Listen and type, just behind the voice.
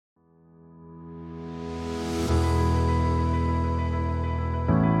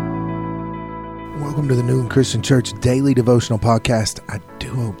Welcome to the Newland Christian Church Daily Devotional Podcast. I do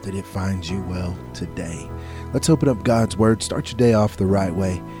hope that it finds you well today. Let's open up God's Word. Start your day off the right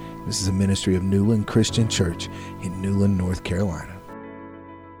way. This is a ministry of Newland Christian Church in Newland, North Carolina.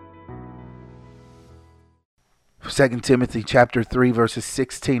 2 Timothy chapter 3 verses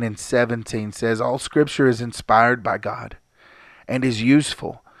 16 and 17 says, "All Scripture is inspired by God and is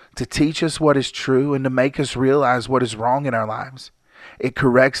useful to teach us what is true and to make us realize what is wrong in our lives. It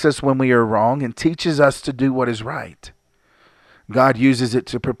corrects us when we are wrong and teaches us to do what is right. God uses it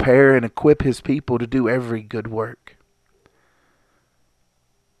to prepare and equip His people to do every good work."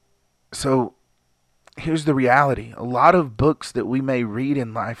 So here's the reality. A lot of books that we may read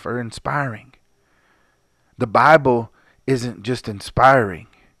in life are inspiring. The Bible isn't just inspiring,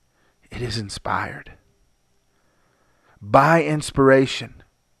 it is inspired. By inspiration.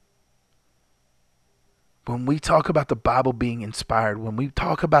 When we talk about the Bible being inspired, when we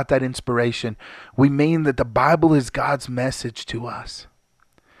talk about that inspiration, we mean that the Bible is God's message to us.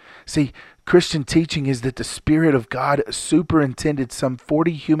 See, Christian teaching is that the Spirit of God superintended some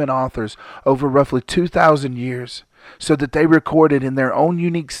 40 human authors over roughly 2,000 years so that they recorded in their own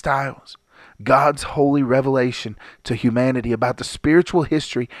unique styles God's holy revelation to humanity about the spiritual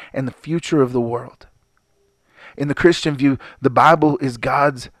history and the future of the world. In the Christian view, the Bible is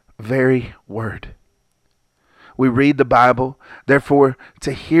God's very word. We read the Bible, therefore,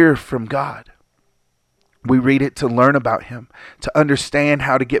 to hear from God. We read it to learn about Him, to understand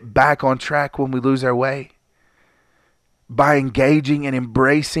how to get back on track when we lose our way. By engaging and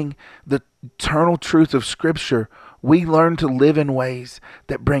embracing the eternal truth of Scripture, we learn to live in ways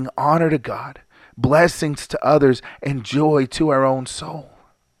that bring honor to God, blessings to others, and joy to our own soul.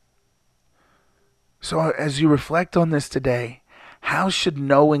 So as you reflect on this today, how should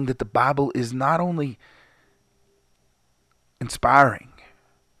knowing that the Bible is not only inspiring,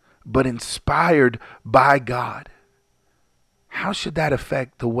 but inspired by God, how should that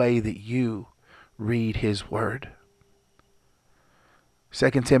affect the way that you read His Word?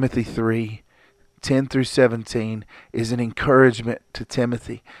 2 Timothy 3, 10 through 17 is an encouragement to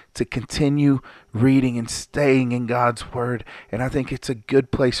Timothy to continue reading and staying in God's Word. And I think it's a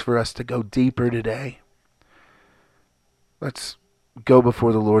good place for us to go deeper today. Let's go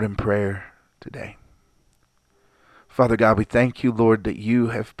before the Lord in prayer today. Father God, we thank you, Lord, that you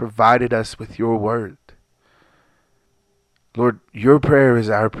have provided us with your word. Lord, your prayer is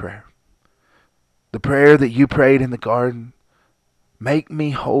our prayer. The prayer that you prayed in the garden, make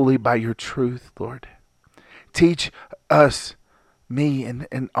me holy by your truth, Lord. Teach us, me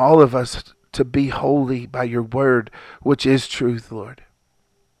and all of us, to be holy by your word, which is truth, Lord.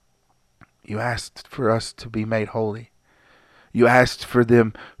 You asked for us to be made holy. You asked for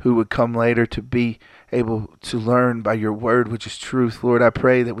them who would come later to be able to learn by your word, which is truth. Lord, I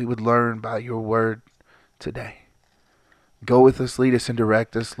pray that we would learn by your word today. Go with us, lead us, and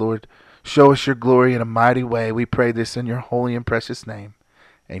direct us, Lord. Show us your glory in a mighty way. We pray this in your holy and precious name.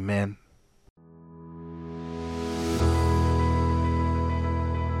 Amen.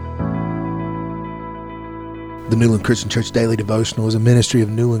 The Newland Christian Church Daily Devotional is a ministry of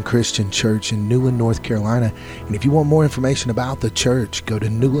Newland Christian Church in Newland, North Carolina. And if you want more information about the church, go to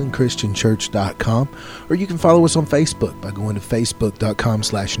newlandchristianchurch.com, or you can follow us on Facebook by going to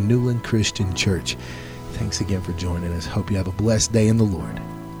facebook.com/Newland Christian Church. Thanks again for joining us. Hope you have a blessed day in the Lord.